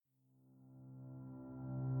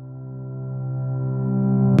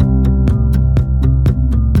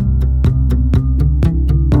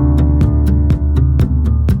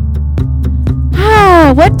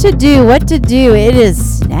What to do. It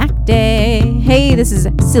is snack day. Hey, this is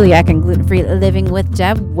Celiac and Gluten-Free Living with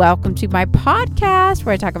Deb. Welcome to my podcast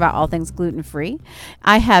where I talk about all things gluten-free.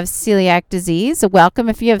 I have celiac disease. So welcome.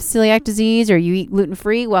 If you have celiac disease or you eat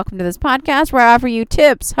gluten-free, welcome to this podcast where I offer you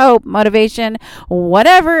tips, hope, motivation,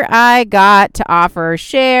 whatever I got to offer.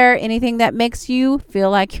 Share anything that makes you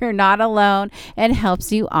feel like you're not alone and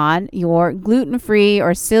helps you on your gluten-free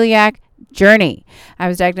or celiac journey. I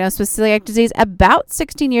was diagnosed with celiac disease about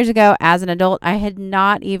 16 years ago as an adult. I had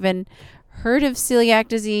not even heard of celiac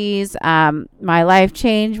disease. My life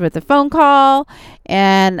changed with the phone call,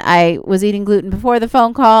 and I was eating gluten before the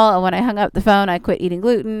phone call. And when I hung up the phone, I quit eating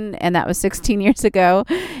gluten, and that was 16 years ago.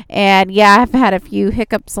 And yeah, I've had a few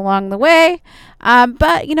hiccups along the way.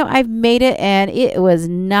 But I've made it, and it was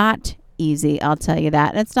not easy. I'll tell you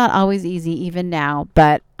that. And it's not always easy even now,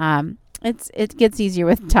 but, it gets easier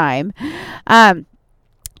with time.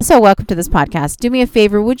 So welcome to this podcast. Do me a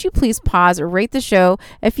favor. Would you please pause or rate the show?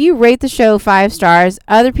 If you rate the show 5 stars,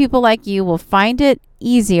 other people like you will find it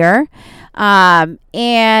easier. And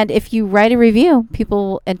if you write a review,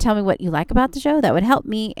 and tell me what you like about the show, that would help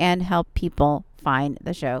me and help people find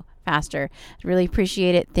the show faster. I really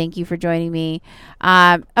appreciate it. Thank you for joining me.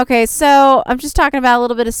 Okay, so I'm just talking about a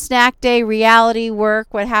little bit of snack day, reality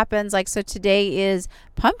work, what happens. So today is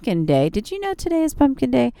Pumpkin Day. Did you know today is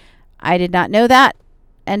Pumpkin Day? I did not know that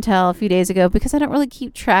until a few days ago because I don't really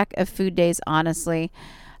keep track of food days, honestly.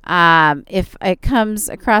 If it comes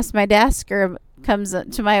across my desk or comes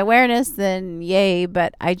to my awareness, then yay.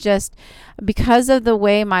 But because of the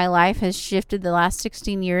way my life has shifted the last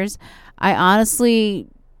 16 years, I honestly,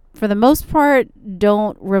 for the most part,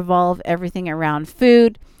 don't revolve everything around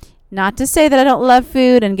food. Not to say that I don't love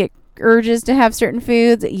food and get urges to have certain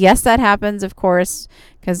foods. Yes, that happens, of course,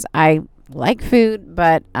 because I like food,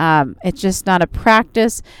 but it's just not a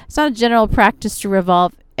practice. It's not a general practice to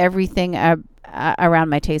revolve everything around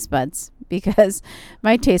my taste buds, because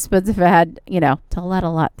my taste buds have had, to let a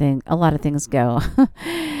lot of things go.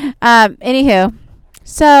 Anywho,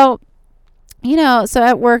 so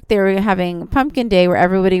at work they were having Pumpkin Day where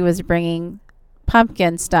everybody was bringing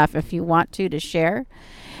pumpkin stuff if you want to share.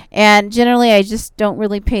 And generally I just don't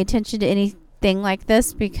really pay attention to anything like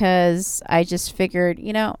this because I just figured,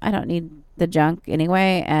 I don't need the junk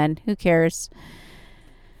anyway, and who cares?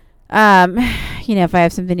 If I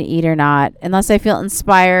have something to eat or not, unless I feel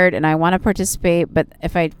inspired and I want to participate. But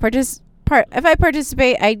if I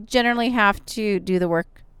participate, I generally have to do the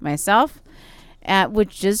work myself,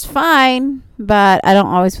 which is fine, but I don't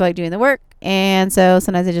always feel like doing the work. And so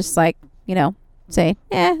sometimes I just say,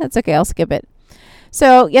 that's okay, I'll skip it.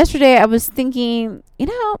 So yesterday I was thinking,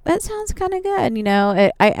 that sounds kind of good.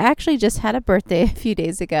 I actually just had a birthday a few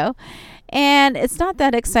days ago, and it's not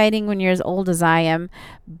that exciting when you're as old as I am,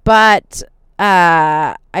 but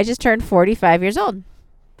I just turned 45 years old.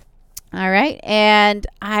 All right. And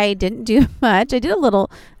I didn't do much. I did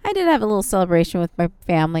have a little celebration with my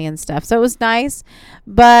family and stuff. So it was nice,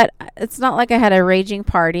 but it's not like I had a raging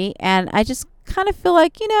party, and I just kind of feel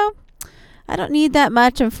like, I don't need that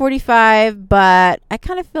much. I'm 45, but I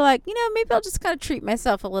kind of feel like, maybe I'll just kind of treat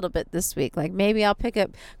myself a little bit this week. Like maybe I'll pick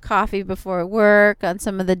up coffee before work on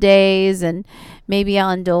some of the days, and maybe I'll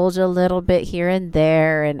indulge a little bit here and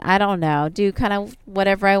there. And I don't know, do kind of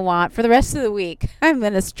whatever I want for the rest of the week. I'm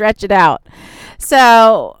going to stretch it out.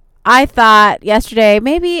 So I thought yesterday,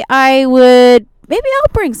 maybe I'll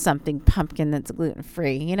bring something pumpkin that's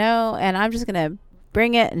gluten-free, and I'm just going to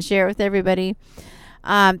bring it and share it with everybody.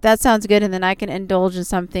 That sounds good. And then I can indulge in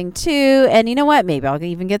something too. And you know what? Maybe I'll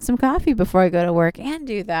even get some coffee before I go to work and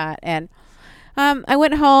do that. And I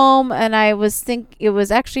went home, and it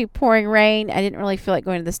was actually pouring rain. I didn't really feel like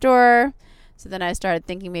going to the store. So then I started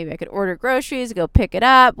thinking maybe I could order groceries, go pick it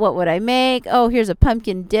up. What would I make? Oh, here's a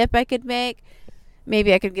pumpkin dip I could make.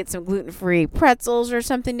 Maybe I could get some gluten-free pretzels or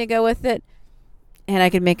something to go with it. And I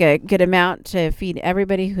could make a good amount to feed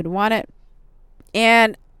everybody who'd want it.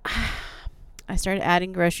 And I started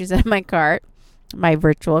adding groceries in my cart, my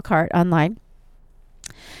virtual cart online.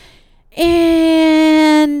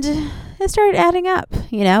 And it started adding up,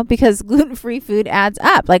 because gluten-free food adds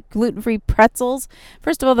up. Like gluten-free pretzels.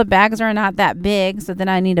 First of all, the bags are not that big, so then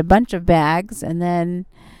I need a bunch of bags. And then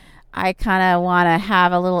I kind of want to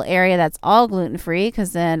have a little area that's all gluten-free,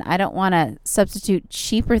 because then I don't want to substitute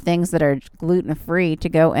cheaper things that are gluten-free to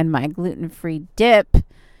go in my gluten-free dip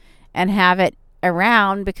and have it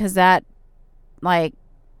around, because that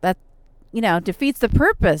defeats the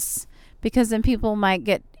purpose, because then people might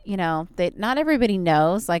get, not everybody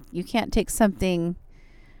knows, you can't take something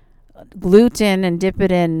gluten and dip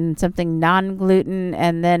it in something non-gluten.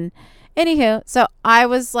 And then anywho, so I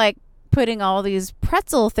was putting all these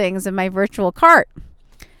pretzel things in my virtual cart.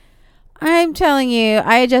 I'm telling you,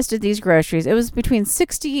 I adjusted these groceries. It was between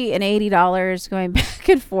 $60 and $80 going back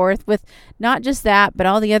and forth with not just that, but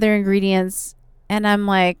all the other ingredients. And I'm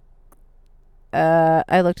like,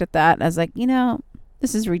 I looked at that and I was like,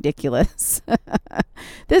 this is ridiculous.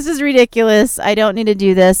 This is ridiculous. I don't need to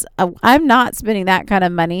do this. I'm not spending that kind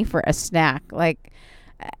of money for a snack.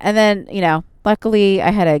 And then, luckily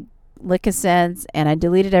I had a lick of sense and I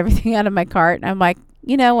deleted everything out of my cart. And I'm like,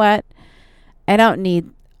 you know what? I don't need,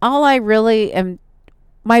 all I really am,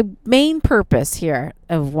 my main purpose here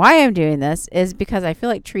of why I'm doing this is because I feel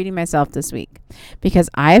like treating myself this week, because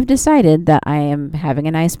I've decided that I am having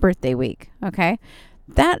a nice birthday week. Okay.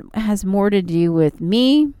 That has more to do with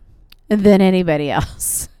me than anybody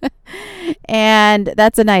else. And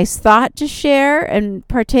that's a nice thought to share and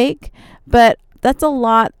partake, but that's a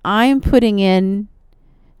lot I'm putting in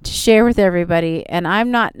to share with everybody, and I'm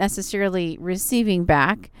not necessarily receiving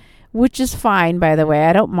back, which is fine, by the way.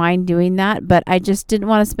 I don't mind doing that, but I just didn't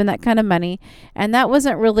want to spend that kind of money, and that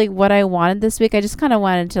wasn't really what I wanted this week. I just kind of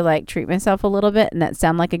wanted to treat myself a little bit, and that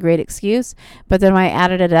sounded like a great excuse, but then when I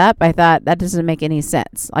added it up, I thought that doesn't make any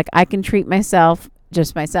sense. I can treat myself,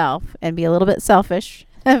 just myself, and be a little bit selfish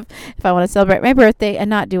if I want to celebrate my birthday and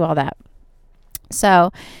not do all that.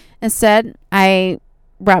 So instead, I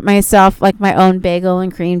brought myself my own bagel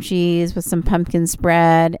and cream cheese with some pumpkin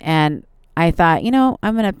spread, and I thought, I'm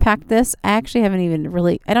going to pack this. I actually I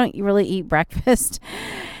don't really eat breakfast.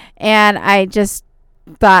 And I just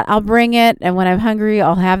thought I'll bring it. And when I'm hungry,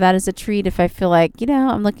 I'll have that as a treat. If I feel like,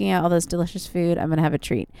 I'm looking at all this delicious food, I'm going to have a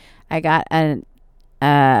treat. I got a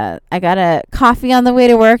coffee on the way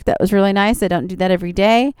to work. That was really nice. I don't do that every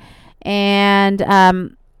day. And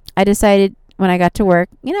I decided when I got to work,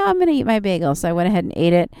 I'm going to eat my bagel. So I went ahead and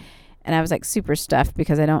ate it. And I was super stuffed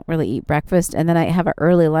because I don't really eat breakfast. And then I have an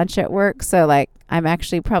early lunch at work. So I'm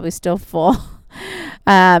actually probably still full.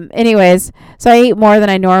 Anyways, so I ate more than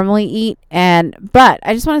I normally eat. But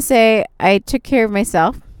I just want to say I took care of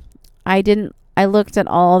myself. I looked at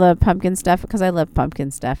all the pumpkin stuff because I love pumpkin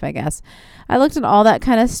stuff, I guess. I looked at all that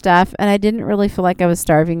kind of stuff and I didn't really feel like I was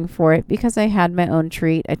starving for it because I had my own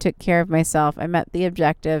treat. I took care of myself. I met the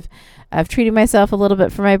objective of treating myself a little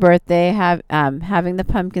bit for my birthday, having the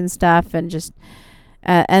pumpkin stuff and just,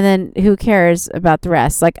 and then who cares about the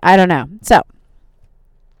rest? I don't know. So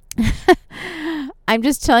I'm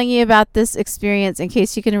just telling you about this experience in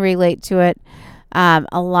case you can relate to it.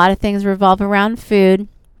 A lot of things revolve around food.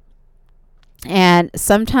 And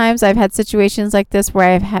sometimes I've had situations like this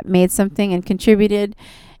where I've made something and contributed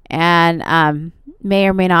and may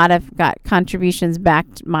or may not have got contributions back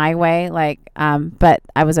my way, but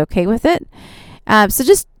I was okay with it. So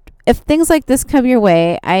just if things like this come your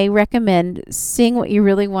way, I recommend seeing what you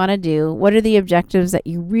really want to do. What are the objectives that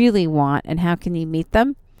you really want and how can you meet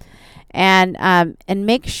them? And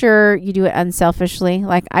make sure you do it unselfishly.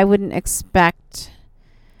 I wouldn't expect...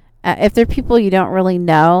 if they're people you don't really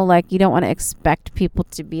know, you don't want to expect people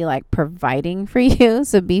to be providing for you.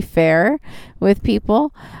 So be fair with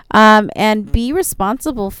people, and be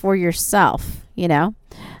responsible for yourself,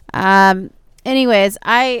 anyways,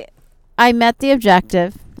 I met the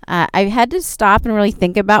objective. I had to stop and really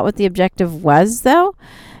think about what the objective was though.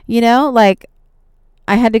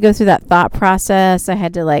 I had to go through that thought process. I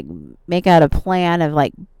had to make out a plan of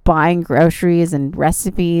buying groceries and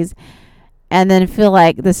recipes, and then feel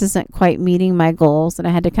like this isn't quite meeting my goals. And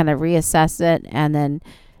I had to kind of reassess it and then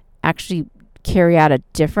actually carry out a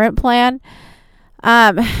different plan.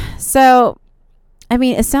 So,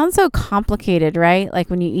 it sounds so complicated, right?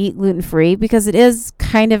 When you eat gluten-free, because it is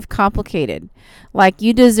kind of complicated.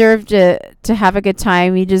 You deserve to have a good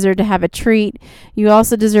time. You deserve to have a treat. You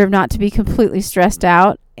also deserve not to be completely stressed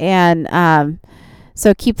out. And,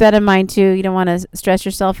 so keep that in mind too. You don't want to stress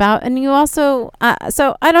yourself out. And you also,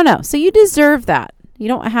 so I don't know. So you deserve that. You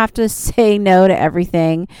don't have to say no to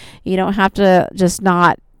everything. You don't have to just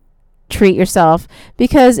not treat yourself,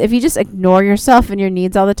 because if you just ignore yourself and your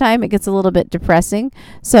needs all the time, it gets a little bit depressing.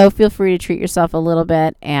 So feel free to treat yourself a little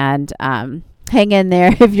bit and, hang in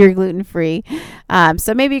there if you're gluten-free.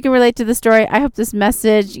 So maybe you can relate to the story. I hope this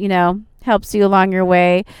message, helps you along your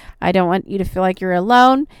way. I don't want you to feel like you're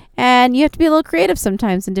alone, and you have to be a little creative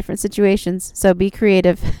sometimes in different situations. So be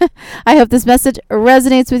creative. I hope this message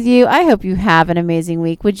resonates with you. I hope you have an amazing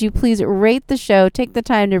week. Would you please rate the show? Take the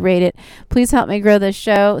time to rate it. Please help me grow this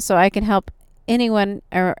show so I can help anyone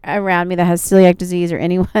around me that has celiac disease or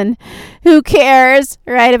anyone who cares,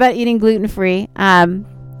 right, about eating gluten-free.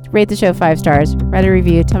 Rate the show 5 stars. Write a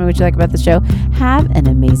review. Tell me what you like about the show. Have an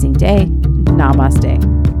amazing day.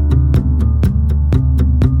 Namaste.